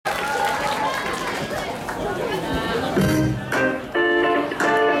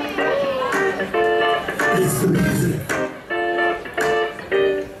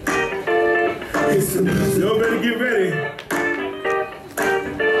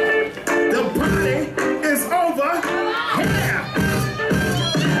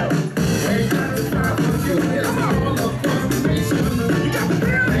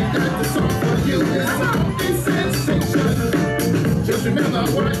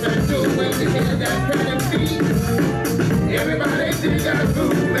that do when you hear that kind of beat. Everybody dig our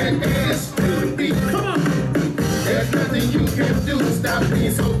groove and dance to the beat. Come on. There's nothing you can do to stop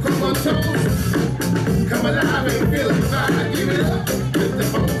being so comatose. Come alive and feel the vibe. Give it up with the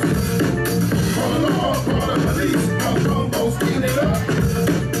folks. Call the law, call the police, call the combos, clean it up.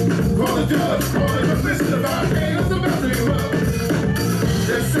 Call the judge, call the commissioner, our pain is about to erupt.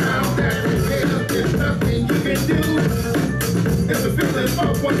 The sound that we hear, there's nothing you can do. It's the feeling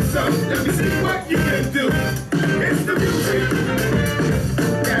of oneself. Let me see what you can do. It's the music.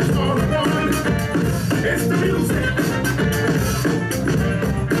 That's all I want. It's the music.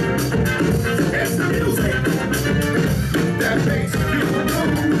 It's the music that makes you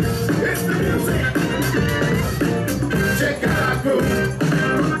move. It's the music. Check out our groove.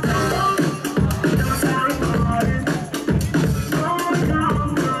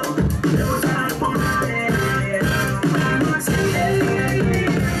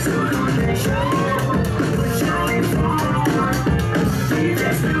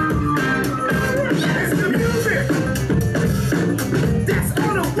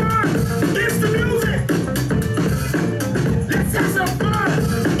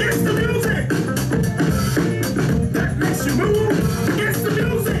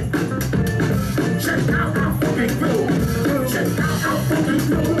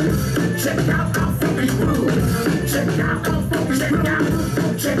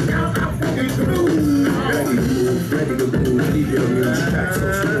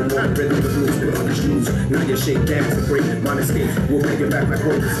 Now you shake dance and break mind escapes. We'll make it back like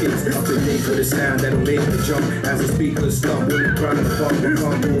roller skates. Up to date with a sound that'll make me jump as the speakers stump. When the crowd in the park will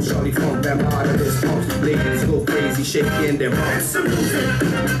come, boom, Charlie Funk, that out of this pump. Ladies go crazy, shaking their bumps. It's the music.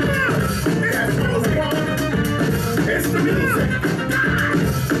 That's all I want. It's the music.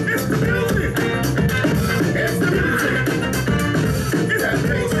 It's the music. It's the music. That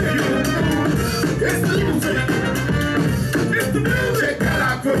makes you move. It's the music. It's the music. Check out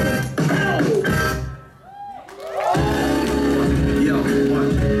our groove.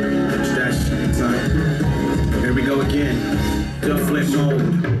 Duck flip mode,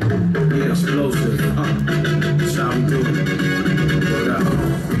 yeah, explosive, that's how we do it. What up?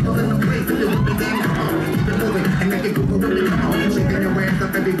 People in the place, do it again, come on. Keep it moving, and make it go, baby, come on. Shaking your ass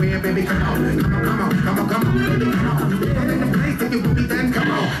up everywhere, baby, come on. Come on, come on, come on, come on, baby, come on. People in the place, take it with me then,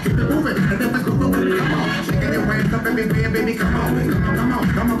 come on. Keep it moving, and make it go, baby, come on. Shaking your ass up everywhere, baby, come on. Come on, come on,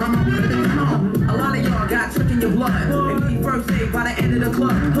 come on, come on, baby, come on. A lot of y'all got trick in your blood and need first aid by the end of the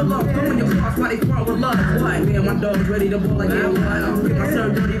club. Pull up, throw in your cross while they front with love. What? Man, my dog's ready to ball again. What? I'm get my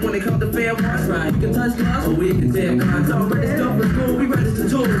serve dirty when it comes to fair ones. Right? You can touch gloves or we can tear guns. I'm ready to stuff with school, we register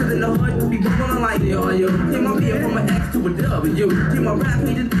too. Cause in the hood, we bubbling like they are you. Take my beer from an X to a W. Take my rap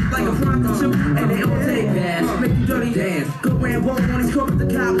pages like a prostitute. And they all take gas, make you dirty dance. Go and walk on these crooked the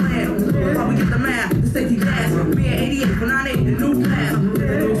cop land. While we get the math, the safety gas. We at 88 for 98, the new class. The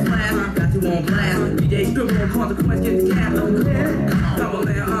new class, got you on blast. DJ scribble on consequence, get the cap. Come on,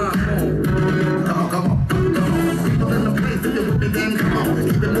 man, come on. Come on. People in the place, do it with me then, come on.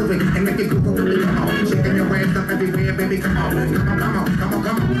 Keep it moving, and make it go, baby, come on. Shaking your ass up everywhere, baby, come on. Come on, come on, come on,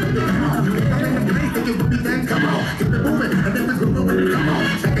 come on, baby, come on. People in the place, take it with me then, come on. Keep it moving, and make it go, baby, come on.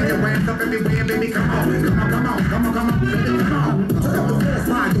 Shaking your ass up everywhere, baby, come on. Come on, come on, come on, come on, baby, come on. Turn up the full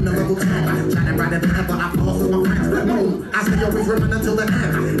slide in the level 10. Shining brighter than ever, I fall so my friends flip mode. I stay always ripping until the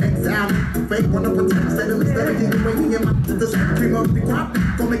end. Exile, fake, wanna pretend, steadily, getting waiting in my the cream of the crop.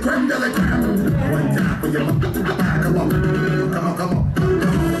 Call me creme de la creme. One time for your mother to the back, come on. Come on, come on, come on.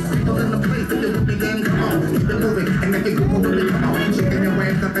 People in the place, do it with me then, come on. Keep it moving, and make it go, baby, come on. Shaking your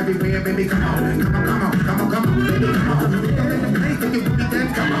ass up everywhere, baby, come on. Come on, come on, come on, come on, baby, come on. People in the place, do it with me then,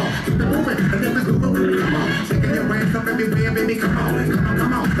 come on. Keep it moving, and make it go, baby, come on. Shaking your ass up everywhere, baby, come on. Come on,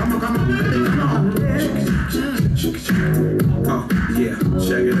 come on, come on, come on, baby, come on. Yeah,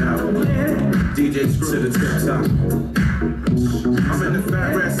 check it out. DJ to the tip top. I'm in the fat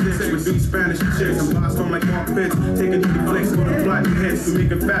rat sticks with these Spanish chicks. I'm lost on like Mark Pitts, taking new flicks with a black hits. We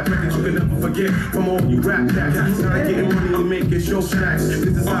making fat records you can never forget. From all you rap cats, time getting money and making show stacks. This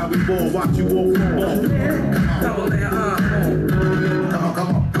is how we ball, watch you all fall. Come on, come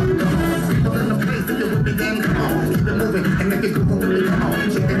on. People in the place, do it with me then, come on. Keep it moving, and make it go, baby, come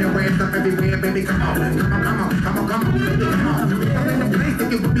on. Shaking your ass up everywhere, baby, come on. Come on, come on, come on, come on, baby, come on. People in the place, do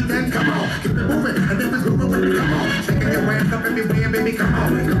it with me then, come on. Keep it moving, and make it go, baby, come on. Shaking your ass up everywhere, baby, come on.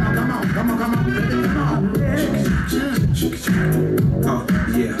 Come on, come on, come on, come on, baby, come on.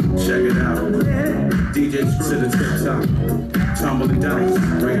 Yeah, check it out. DJ to the tip top. Tumble the dice,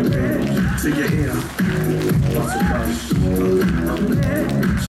 bring it to your ear.